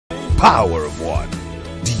power of one,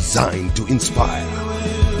 designed to inspire.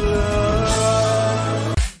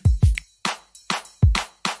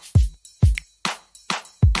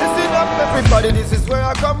 Everybody, this is where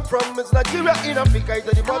I come from. It's Nigeria in Africa.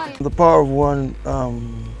 It's the power of one,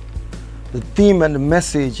 the theme and the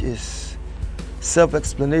message is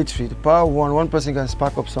self-explanatory. The power of one person can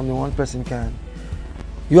spark up something, one person can.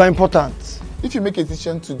 You are important. If you make a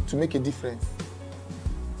decision to make a difference,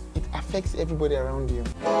 it affects everybody around you.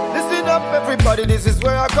 Listen up, everybody, this is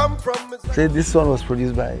where I come from. So this one was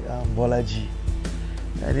produced by Boljibeatz,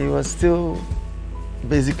 and it was still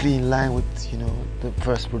basically in line with, you know, the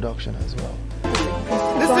first production as well.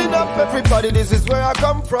 Listen up, everybody, this is where I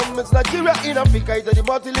come from. It's Nigeria in Africa, it's the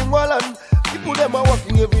multilingual, and people them are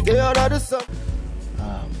working every day under the sun.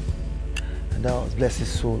 And that was Bless His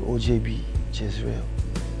Soul, OJB, Jezreel.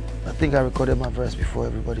 I think I recorded my verse before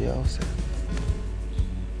everybody else.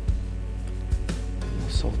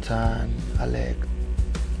 Sultan, Alec,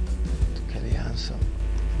 Kelly Hansome.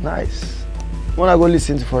 Nice. Wanna go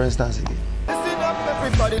listen to For Instance again? Listen up,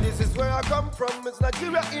 everybody, this is where I come from. It's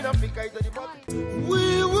Nigeria in Africa, it's the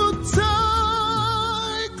we will take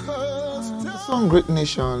us. The song Great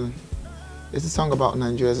Nation is a song about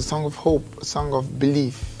Nigeria. It's a song of hope, a song of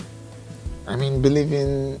belief. I mean,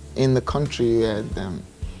 believing in the country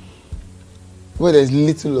where there's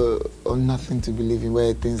little or nothing to believe in,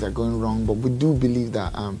 where things are going wrong, but we do believe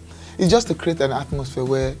that it's just to create an atmosphere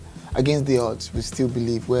where, against the odds, we still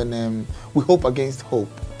believe, when we hope against hope.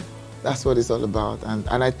 That's what it's all about, and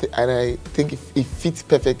I think it fits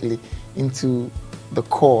perfectly into the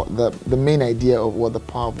core, the main idea of what the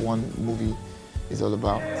Power of One movie is all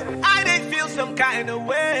about. I didn't feel some kind of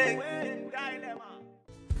way.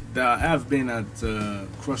 I have been at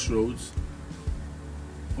crossroads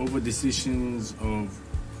over decisions of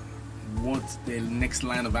what the next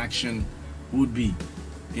line of action would be,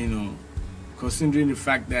 you know, considering the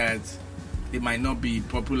fact that it might not be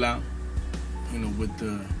popular, you know, with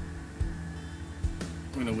the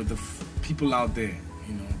people out there,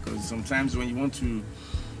 you know, because sometimes when you want to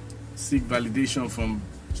seek validation from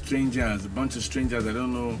strangers, a bunch of strangers that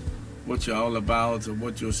don't know what you're all about or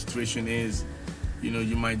what your situation is, you know,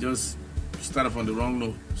 you might just start off on the wrong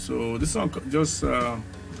note. So this song just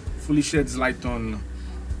fully sheds light on,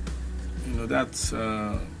 you know, that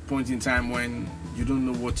point in time when you don't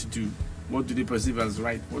know what to do. What do they perceive as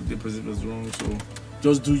right? What do they perceive as wrong? So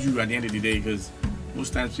just do you at the end of the day, because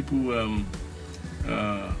most times people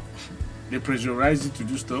they pressurize you to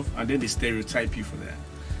do stuff and then they stereotype you for that.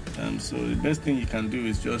 So the best thing you can do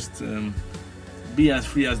is just be as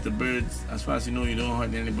free as the birds. As far as you know you don't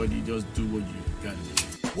hurt anybody, just do what you gotta do.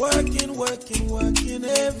 Working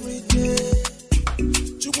every day.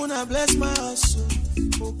 You wanna bless my hustle.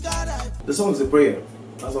 Oh God, the song is a prayer.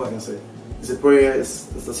 That's all I can say. It's a prayer. It's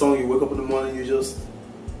the song you wake up in the morning. You just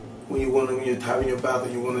when you're tired in your bath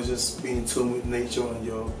and you want to just be in tune with nature and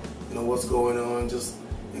you know what's going on, just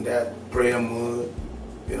in that prayer mood.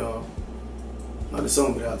 You know, not the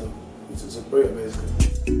song without them. It's just a prayer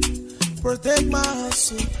basically. Protect my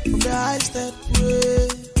hustle from the eyes that pray.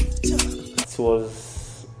 It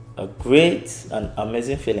was a great and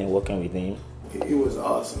amazing feeling working with him. It was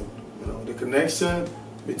awesome. You know, the connection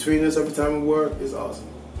between us every time we work is awesome.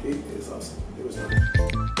 It is awesome. It was awesome.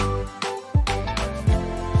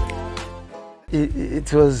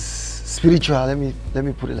 It was spiritual. Let me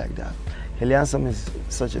put it like that. Hansome is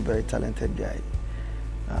such a very talented guy.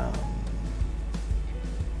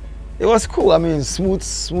 It was cool. I mean,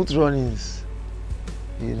 smooth runnings.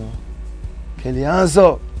 You know,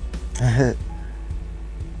 Hansome.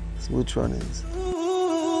 Smooth runnings.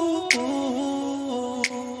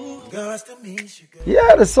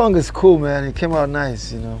 Yeah, the song is cool, man. It came out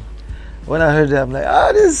nice, you know. When I heard that, I'm like,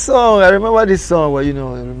 this song. I remember this song where, you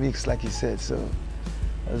know, a remix, like you said. So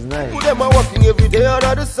it was nice.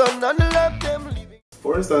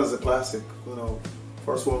 For Instance is a classic. You know,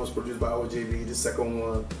 first one was produced by OJB. The second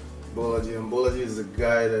one, Boljibeatz. And Boljibeatz is a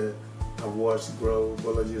guy that I've watched grow.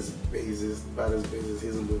 Boljibeatz is bassist, baddest bassist.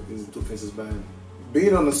 He's in the Two Faces band.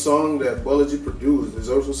 Being on the song that Boljibeatz produced is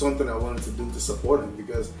also something I wanted to do to support him,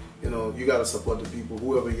 because you know you gotta support the people.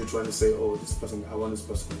 Whoever you're trying to say, oh, this person, I want this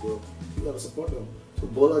person to grow, you gotta support them. So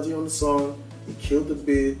Boljibeatz on the song, he killed the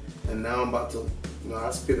beat, and now I'm about to, you know,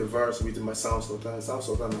 I spit a verse with my Sound Sultan. Sound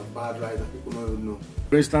Sultan is a bad writer. People don't even know.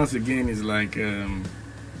 For Instance again is like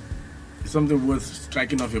something worth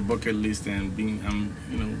striking off your bucket list and being,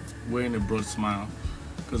 you know, wearing a broad smile.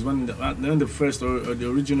 Because when the first or the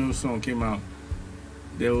original song came out,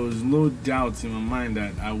 there was no doubt in my mind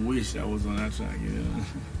that I wish I was on that track, you know.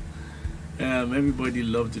 Everybody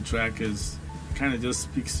loved the track because it kind of just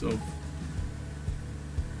speaks of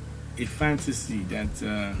a fantasy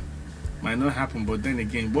that might not happen, but then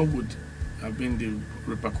again, what would have been the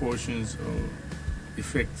repercussions or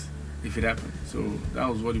effects if it happened? So that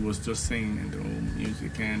was what he was just saying in the whole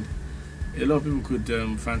music, and a lot of people could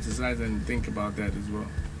fantasize and think about that as well,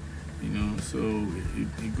 you know. So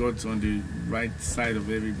it got on the right side of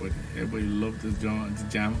everybody. Everybody loved the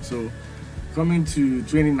jam. So coming to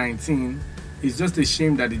 2019, it's just a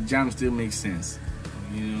shame that the jam still makes sense,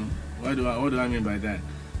 you know. What do I mean by that?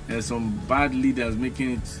 There's some bad leaders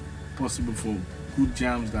making it possible for good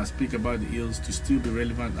jams that speak about the ills to still be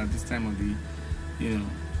relevant at this time of the, you know,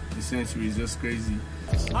 the century. Is just crazy.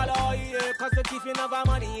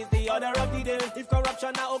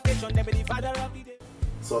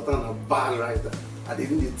 Sultan a bad writer. I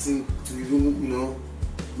didn't think to even, you know,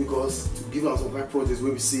 because to give us some kind of projects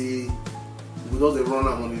where we see we don't run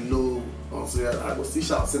them on the low. So I was still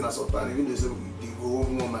shouting at Sultan, even though they go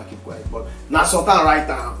one man keep quiet. But now Sultan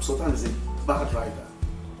writer, Sultan is a bad writer.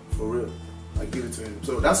 For real. I give it to him.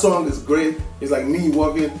 So that song is great. It's like me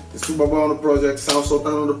working, the Superboy on the project, Sound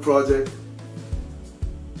Sultan on the project.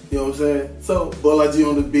 You know what I'm saying? So Bolaji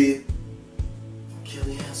on the beat,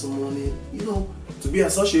 Kelly Hansome on it. You know, to be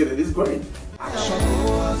associated is great.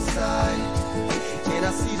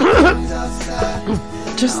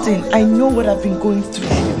 Justin, I know what I've been going through.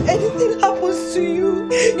 If anything happens to you,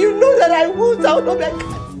 you know that I won't. I'll not back.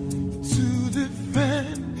 To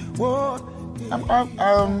defend what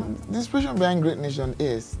the inspiration behind Great Nation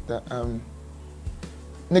is that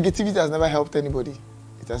negativity has never helped anybody.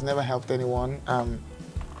 It has never helped anyone.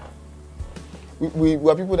 We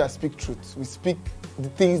are people that speak truth. We speak the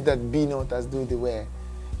things that be not as though they were.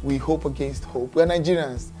 We hope against hope. We are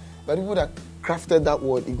Nigerians. We are people that crafted that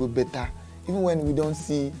word, it go better. Even when we don't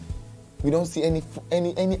see any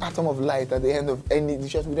atom of light at the end of any, we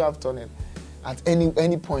don't have tunnel. At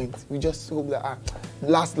any point, we just hope that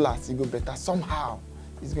last it go better. Somehow,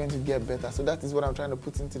 it's going to get better. So that is what I'm trying to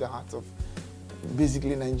put into the hearts of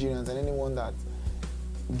basically Nigerians and anyone that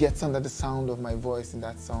gets under the sound of my voice in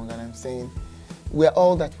that song. And I'm saying, we're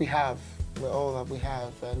all that we have. We're all that we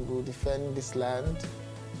have, and we'll defend this land.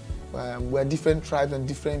 We're different tribes and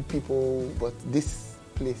different people, but this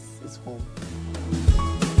place is home.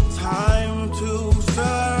 Time to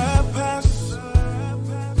surpass.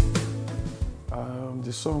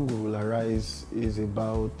 The song Will Arise is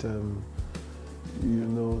about,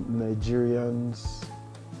 Nigerians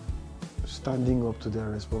standing up to their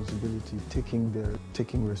responsibility,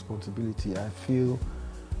 taking responsibility. I feel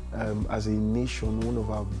as a nation, one of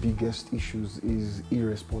our biggest issues is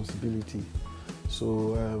irresponsibility.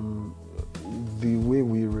 So the way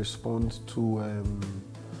we respond to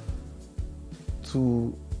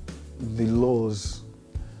the laws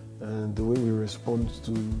and the way we respond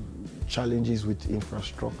to challenges with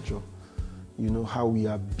infrastructure, how we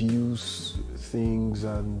abuse things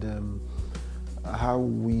and how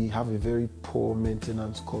we have a very poor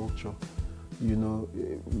maintenance culture.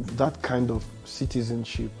 That kind of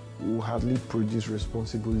citizenship will hardly produce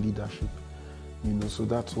responsible leadership. So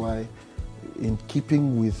that's why, in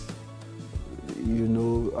keeping with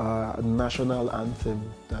a national anthem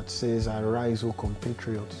that says "Arise, O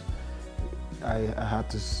compatriots," I had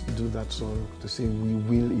to do that song to say we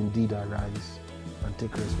will indeed arise and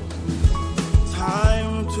take responsibility.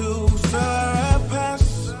 Time to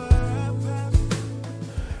surpass.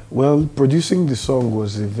 Well, producing the song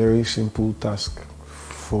was a very simple task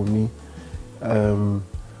for me.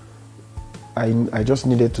 I just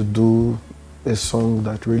needed to do a song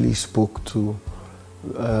that really spoke to,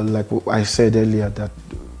 like I said earlier, that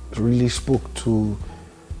really spoke to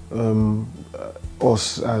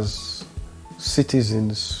us as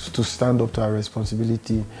citizens to stand up to our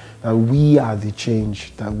responsibility, and we are the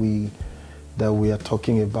change that we are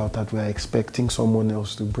talking about, that we are expecting someone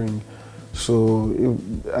else to bring. So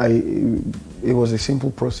it was a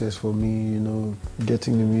simple process for me,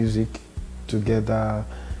 getting the music together,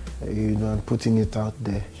 and putting it out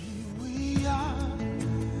there.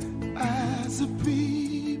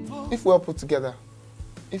 If we're put together,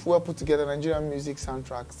 Nigerian music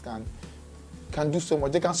soundtracks can do so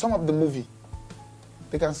much. They can sum up the movie.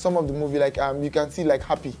 Like you can see like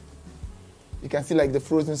Happy. You can see like the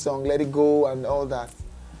Frozen song, Let It Go and all that.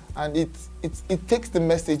 And it takes the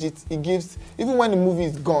message, it gives, even when the movie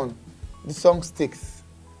is gone, the song sticks.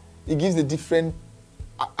 It gives a different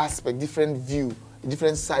aspect, different view, a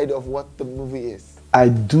different side of what the movie is. I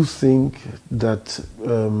do think that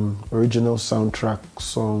original soundtrack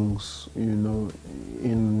songs, in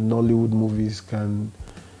Nollywood movies can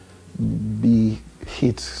be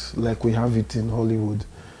hits like we have it in Hollywood.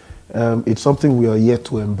 It's something we are yet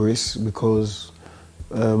to embrace because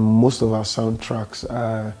most of our soundtracks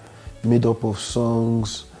are made up of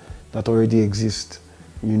songs that already exist.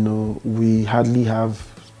 You know, we hardly have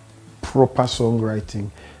proper songwriting.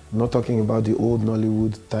 I'm not talking about the old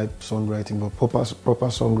Nollywood type songwriting, but proper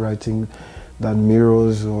songwriting that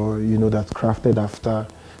mirrors or, you know, that's crafted after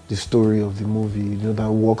the story of the movie, you know,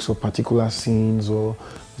 that works for particular scenes or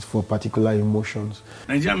for particular emotions.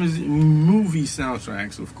 Nigerian movie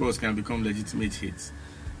soundtracks, of course, can become legitimate hits.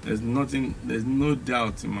 There's no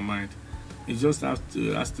doubt in my mind. It just has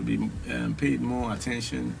to be paid more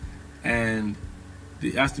attention, and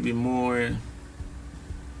it has to be more,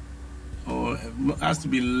 or has to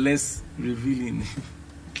be less revealing.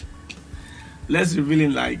 Less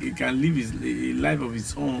revealing, like it can live a life of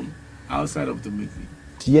its own outside of the movie.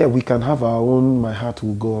 Yeah, we can have our own My Heart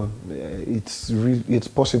Will Go On. It's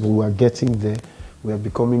possible. We are getting there. We are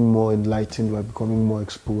becoming more enlightened. We are becoming more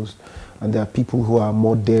exposed. And there are people who are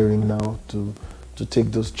more daring now to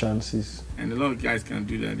take those chances. And a lot of guys can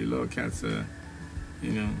do that. A lot of cats are,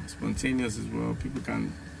 you know, spontaneous as well. People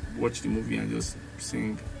can watch the movie and just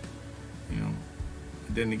sing, you know.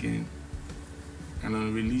 Then again, an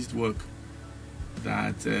unreleased work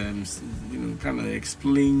that, you know, kind of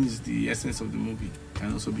explains the essence of the movie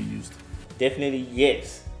can also be used. Definitely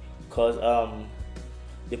yes, because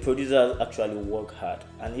the producers actually work hard,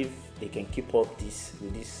 and if they can keep up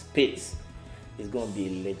with this pace, it's going to be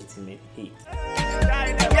a legitimate hit.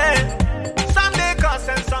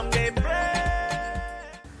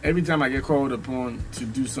 Every time I get called upon to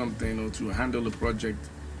do something or to handle a project,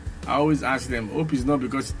 I always ask them, hope it's not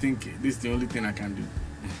because you think this is the only thing I can do.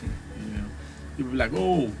 You know, people be like,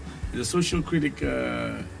 oh, it's a social critic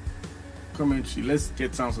commentary, let's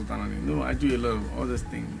get Sultan on it. No, I do a lot of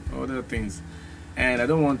other things, and I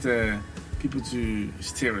don't want people to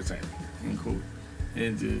stereotype, in quote.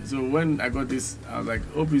 And so when I got this, I was like,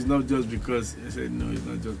 hope it's not just because. I said, no, it's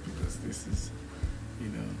not just because. This is, you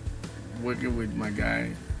know, working with my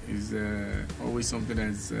guy is always something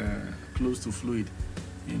that's close to fluid,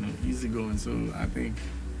 you know, easy going. So I think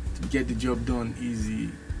to get the job done easy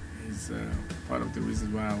is part of the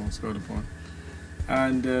reasons why I was called upon.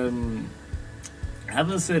 And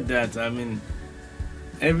having said that, I mean,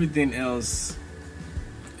 everything else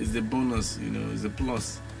is the bonus, you know, is a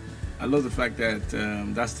plus. I love the fact that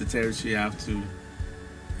that's the territory I have to,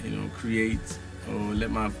 you know, create or let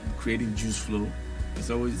my creative juice flow. It's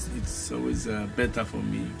always better for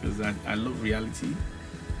me because I love reality.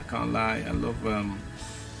 I can't lie. I love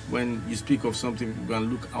when you speak of something, you can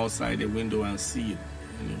look outside the window and see it,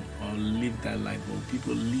 you know, or live that life, or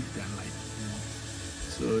people live that life.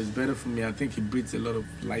 You know? So it's better for me. I think it breeds a lot of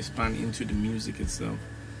lifespan into the music itself.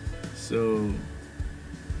 So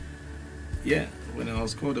yeah, when I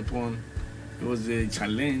was called upon, it was a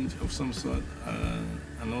challenge of some sort,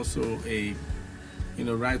 and also a, you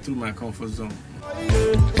know, right through my comfort zone.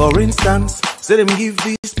 For instance, say them give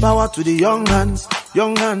this power to the young hands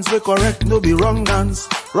we correct, no be wrong hands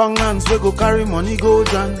we go carry money go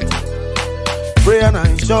jant. Prayer and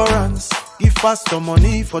insurance, give pastor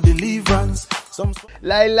money for deliverance. Some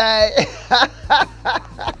Lie.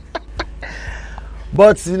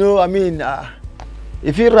 But you know, I mean,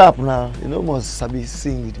 if you rap now, you know, must sabi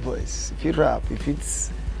sing with voice. If you rap, if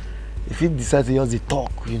it decides to use the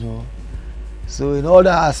talk, you know. So in all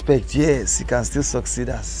that aspect, yes, he can still succeed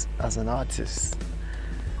as an artist.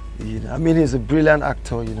 You know, I mean, he's a brilliant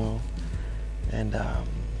actor, you know, and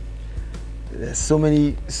there's so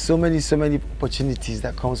many opportunities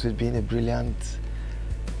that comes with being a brilliant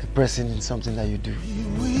person in something that you do.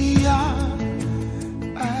 We are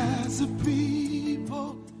as a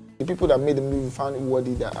people. The people that made the movie found it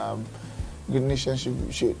worthy that Good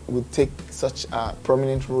Nation would take such a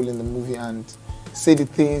prominent role in the movie and say the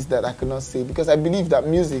things that I could not say, because I believe that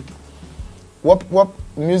music, what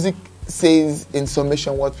music says in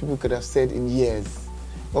summation, what people could have said in years,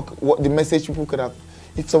 what the message people could have,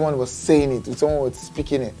 if someone was saying it, if someone was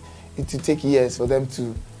speaking it, it would take years for them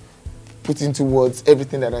to put into words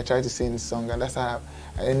everything that I try to say in the song, and that's how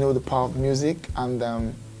I know the power of music, and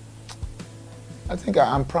I think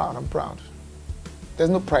I'm proud. There's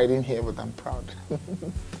no pride in here, but I'm proud.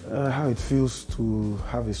 How it feels to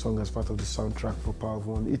have a song as part of the soundtrack for Power of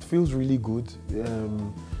One. It feels really good.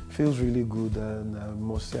 Feels really good, and I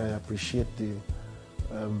must say I appreciate the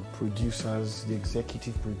producers, the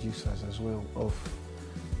executive producers as well of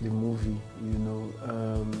the movie. You know,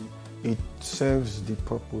 it serves the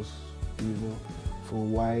purpose, you know, for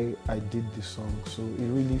why I did the song. So it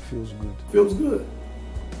really feels good. Feels good.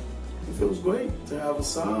 It feels great to have a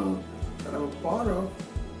song that I'm a part of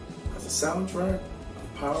as a soundtrack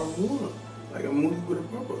of Power of One, like a movie with a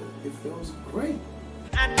purpose. It feels great.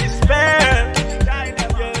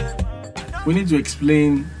 We need to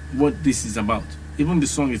explain what this is about. Even the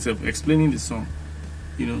song itself, explaining the song,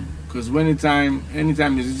 you know, because anytime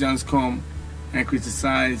musicians come and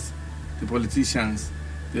criticize the politicians,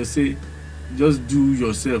 they'll say, just do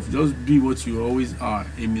yourself, just be what you always are,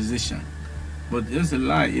 a musician. But that's a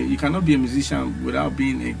lie. You cannot be a musician without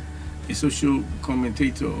being a social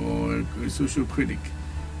commentator or a social critic,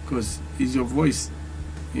 because it's your voice,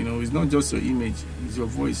 you know, it's not just your image, it's your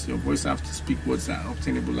voice. Your voice has to speak what's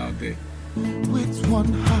obtainable out there. With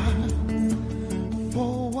one heart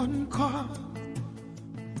for one cause.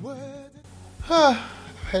 I've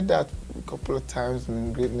heard that a couple of times. I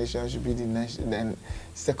mean, Great Nation should be the then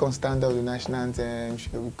second standard of the national anthem,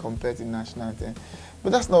 should be compared to the national anthem.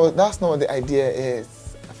 But that's not what the idea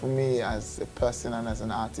is for me as a person and as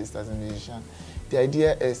an artist, as a musician. The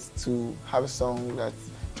idea is to have a song that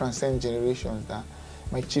transcends generations, that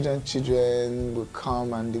my children will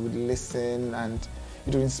come and they would listen, and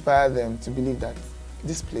it will inspire them to believe that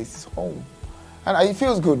this place is home. And it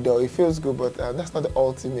feels good though, it feels good, but that's not the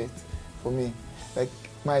ultimate for me. Like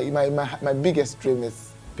my biggest dream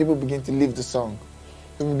is people begin to live the song.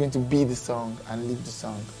 People begin to be the song and live the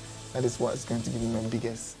song. That is what's going to give me my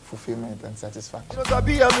biggest fulfillment and satisfaction.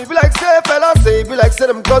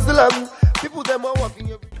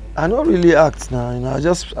 I don't really act now, you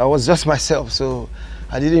know, I was just myself, so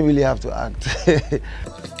I didn't really have to act.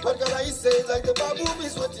 What can I say? Like the baboon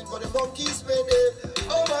is waiting for the monkeys,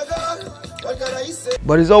 oh my God, what can I say?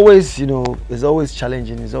 But it's always, you know, it's always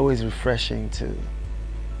challenging, it's always refreshing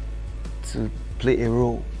to play a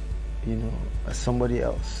role, you know, as somebody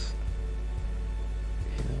else.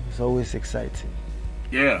 You know, it's always exciting.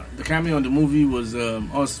 Yeah, the cameo on the movie was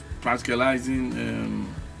us practicalizing,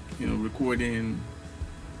 you know, recording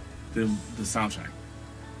the soundtrack.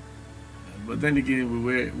 But then again,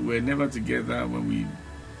 we were never together when we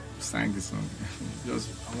sang the song.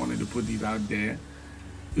 I wanted to put it out there.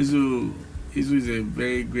 Izu is a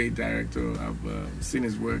very great director. I've seen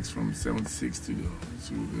his works from 76 to a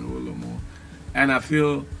whole lot more. And I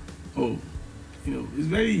feel, you know, it's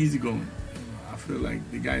very easygoing. You know, I feel like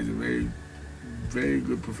the guy is a very, very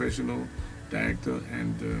good professional director.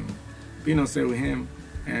 And being on set with him,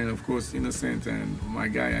 and of course Innocent and my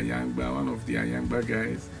guy Ayangba, one of the Ayangba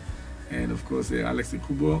guys, and of course Alex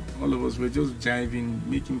Ikubo, all of us were just jiving,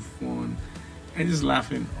 making fun, and just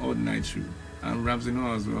laughing all the night through. And Ramsey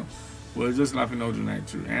Noah as well. We were just laughing all the night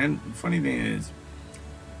through. And the funny thing is,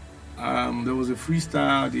 there was a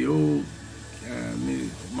freestyle, the old,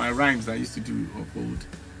 my rhymes that I used to do of old.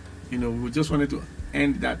 You know, we just wanted to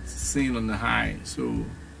end that scene on the high. So,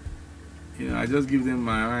 you know, I just give them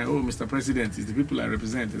my, Mr. President is the people I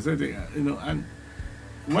represent. So they, you know, and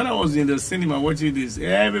when I was in the cinema watching this,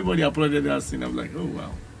 everybody applauded that scene. I was like, oh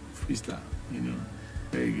wow, freestyle, you know,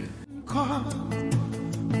 very good.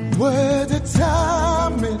 Where the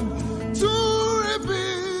timing to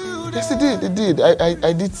rebuild. Yes, it did.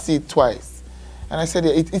 I did see it twice, and I said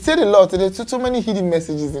it said a lot. There's so many hidden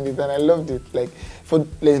messages in it, and I loved it. Like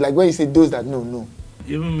when you say those that know.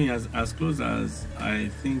 Even me, as close as I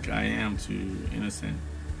think I am to Innocent,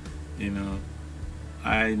 you know,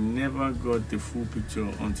 I never got the full picture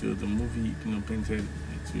until the movie, you know, painted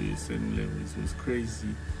to a certain level. It was crazy.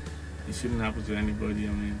 It shouldn't happen to anybody.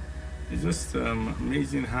 I mean, it's just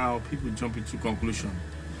amazing how people jump into conclusion.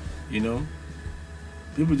 You know,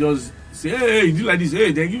 people just say, "Hey, do like this."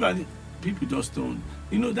 Hey, they give it. People just don't.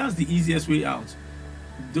 You know, that's the easiest way out.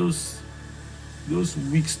 Those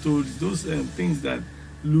weak stories, those things that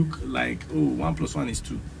look like, 1 + 1 is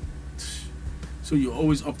 2. So you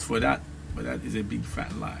always opt for that, but that is a big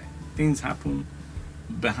fat lie. Things happen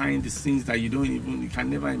behind the scenes that you can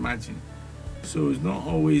never imagine. So it's not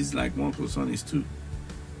always like 1 + 1 is 2,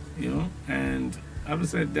 you know. And having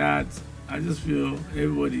said that, I just feel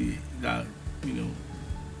everybody that, you know,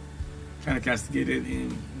 kind of castigated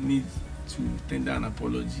him needs to tender an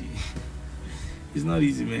apology. It's not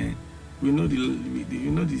easy, man. We know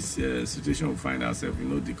this situation we find ourselves. We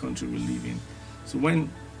know the country we live in. So when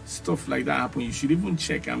stuff like that happens, you should even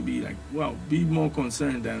check and be like, wow, be more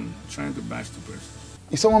concerned than trying to bash the person.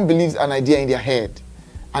 If someone believes an idea in their head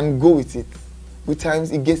and go with it, with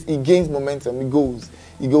times it gains momentum. It goes,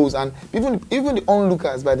 and even the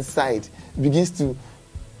onlookers by the side begins to.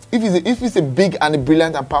 If it's a big and a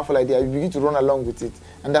brilliant and powerful idea, you begin to run along with it,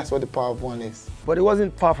 and that's what the power of one is. But it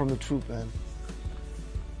wasn't far from the truth, man.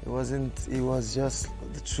 It was just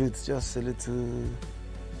the truth, just a little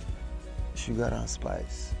sugar and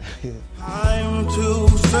spice. Time to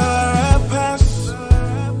surpass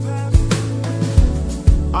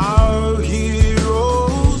our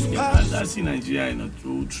heroes. Yeah, I see Nigeria in a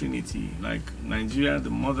true trinity. Like Nigeria, the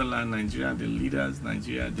motherland, Nigeria, the leaders,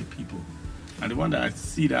 Nigeria, the people. And the one that I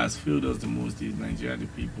see that has failed us the most is Nigeria, the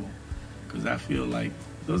people. Because I feel like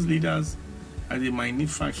those leaders are the minute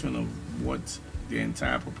fraction of what the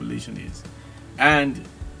entire population is. And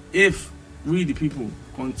if we, the people,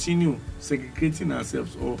 continue segregating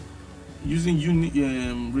ourselves or using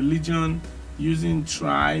religion, using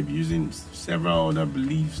tribe, using several other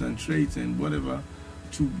beliefs and traits and whatever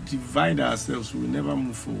to divide ourselves, we will never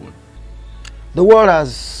move forward. The world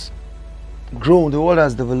has grown, the world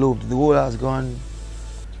has developed, the world has gone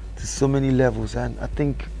to so many levels, and I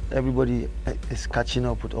think everybody is catching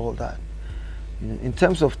up with all that. You know, in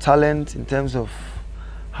terms of talent, in terms of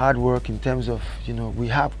hard work, in terms of, you know, we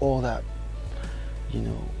have all that. You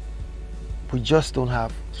know, we just don't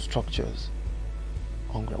have structures.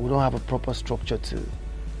 We don't have a proper structure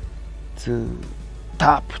to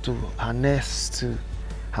tap, to harness, to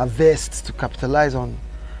harvest, to capitalize on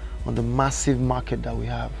the massive market that we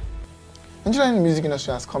have. Nigerian music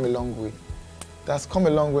industry has come a long way. It has come a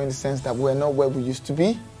long way in the sense that we're not where we used to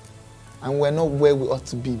be, and we're not where we ought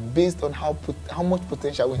to be, based on how much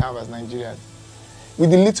potential we have as Nigerians.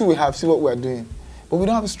 With the little we have, see what we're doing. But we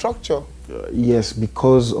don't have a structure. Yes,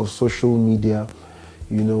 because of social media,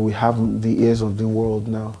 you know, we have the ears of the world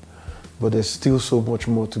now, but there's still so much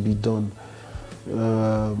more to be done.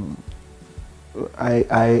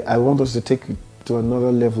 I want us to take it to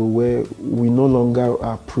another level where we no longer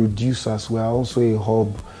are producers, we are also a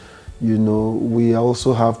hub. You know, we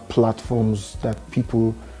also have platforms that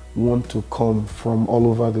people want to come from all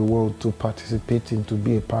over the world to participate in, to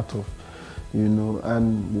be a part of, you know,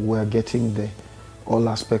 and we're getting there, all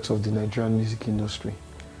aspects of the Nigerian music industry.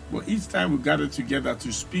 But each time we gather together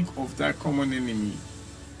to speak of that common enemy,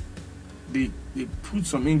 they put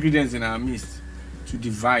some ingredients in our midst to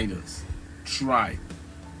divide us. Tribe,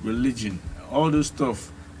 religion, all those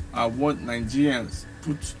stuff are what Nigerians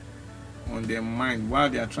put on their mind while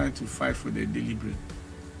they are trying to fight for their daily bread.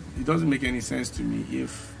 It doesn't make any sense to me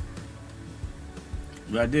if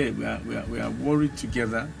we are there, we are worried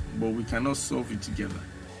together, but we cannot solve it together.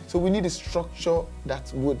 So we need a structure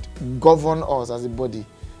that would govern us as a body.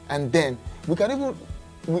 And then we can even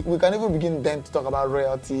begin then to talk about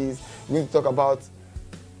royalties, we need to talk about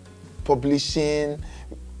publishing.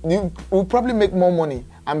 We'll probably make more money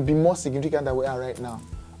and be more significant than we are right now.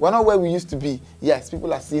 We're not where we used to be. Yes,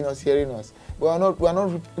 people are seeing us, hearing us, but we're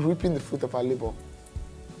not reaping the fruit of our labor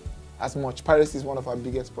as much. Piracy is one of our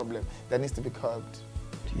biggest problems that needs to be curbed.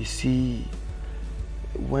 You see,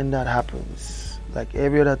 when that happens, like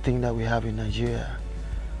every other thing that we have in Nigeria,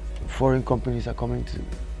 foreign companies are coming to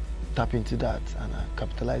tap into that and are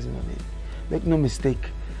capitalizing on it. Make no mistake,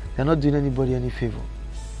 they're not doing anybody any favor.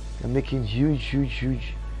 They're making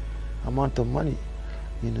huge amount of money.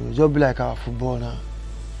 You know, just be like our football now.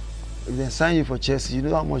 If they sign you for Chelsea, you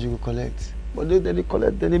know how much you will collect. But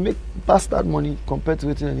then they make bastard money compared to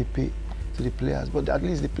what they pay to the players. But at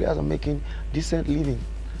least the players are making decent living.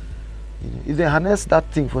 You know, if they harness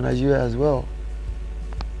that thing for Nigeria as well,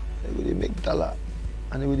 they will make dollar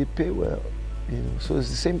and they will pay well. You know, so it's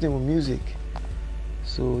the same thing with music.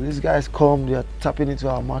 So these guys come, they are tapping into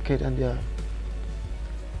our market and they are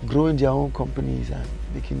growing their own companies and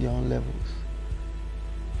making their own levels.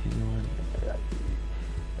 You know,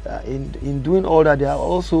 and in doing all that, they are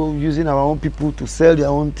also using our own people to sell their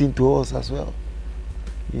own thing to us as well.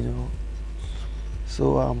 You know,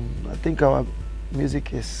 so I think our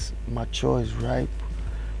music is mature, is ripe.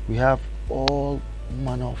 We have all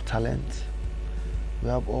manner of talent. We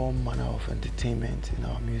have all manner of entertainment in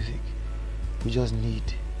our music. We just need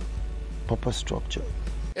proper structure.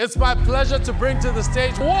 It's my pleasure to bring to the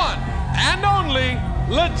stage one and only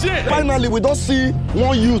Legit. Finally, we don't see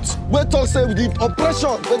one youth. We talk say with the oppression,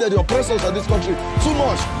 whether the oppressors of this country, too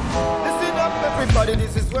much. Listen up, everybody,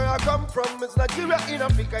 this is where I come from. It's Nigeria in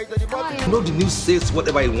Africa. It's the You know the news says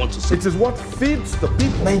whatever it wants to say. It is what feeds the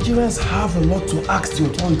people. Nigerians have a lot to ask the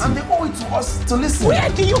authority, and they owe it to us to listen. Where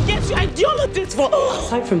do you get your ideologies from?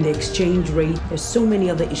 Aside from the exchange rate, there's so many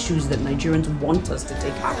other issues that Nigerians want us to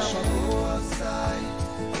take action.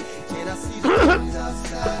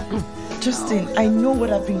 Justin, I know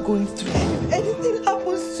what I've been going through. If anything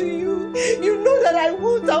happens to you, you know that I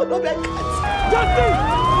won't out of my cat. Justin!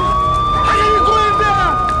 How are you going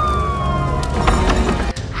there?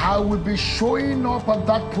 I will be showing up at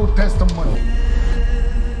that protest on Monday.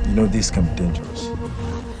 You know this can be dangerous.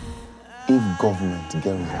 If government get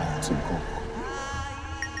right to go,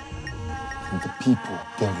 and the people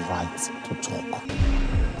get right to talk,